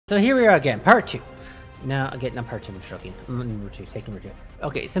So here we are again, part 2. Now, again, not part 2, I'm joking. Number 2, take number 2.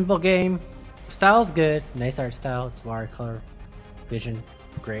 Okay, simple game. Style's good. Nice art style. It's watercolor. Vision.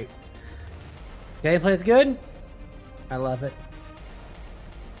 Great. Gameplay is good. I love it.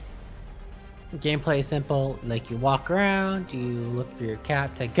 Gameplay is simple. Like, you walk around, you look for your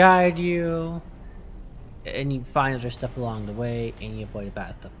cat to guide you, and you find other stuff along the way, and you avoid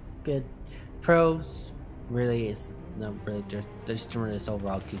bad stuff. Good. Pros, really, it's no really just this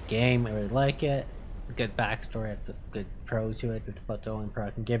overall good game. I really like it. Good backstory. It's a good pro to it. It's about the only pro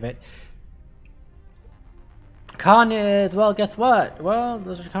I can give it. Con is, well, guess what? Well,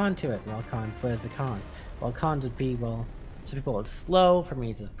 there's a con to it. Well, cons. What is the cons? Well, cons would be, well, some people it's slow. For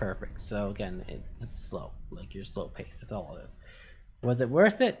me, it's just perfect. So again, it's slow. Like you're slow paced. That's all it is. Was it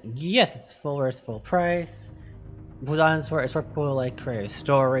worth it? Yes, it's full price. Was on it's for people like create a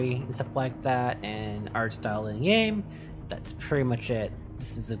story and stuff like that, and art style in the game. That's pretty much it.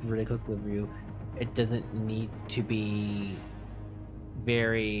 This is a really quick review. It doesn't need to be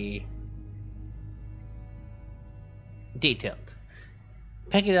very detailed.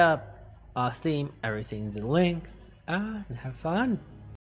 Pick it up, Steam. Everything's in links, and have fun.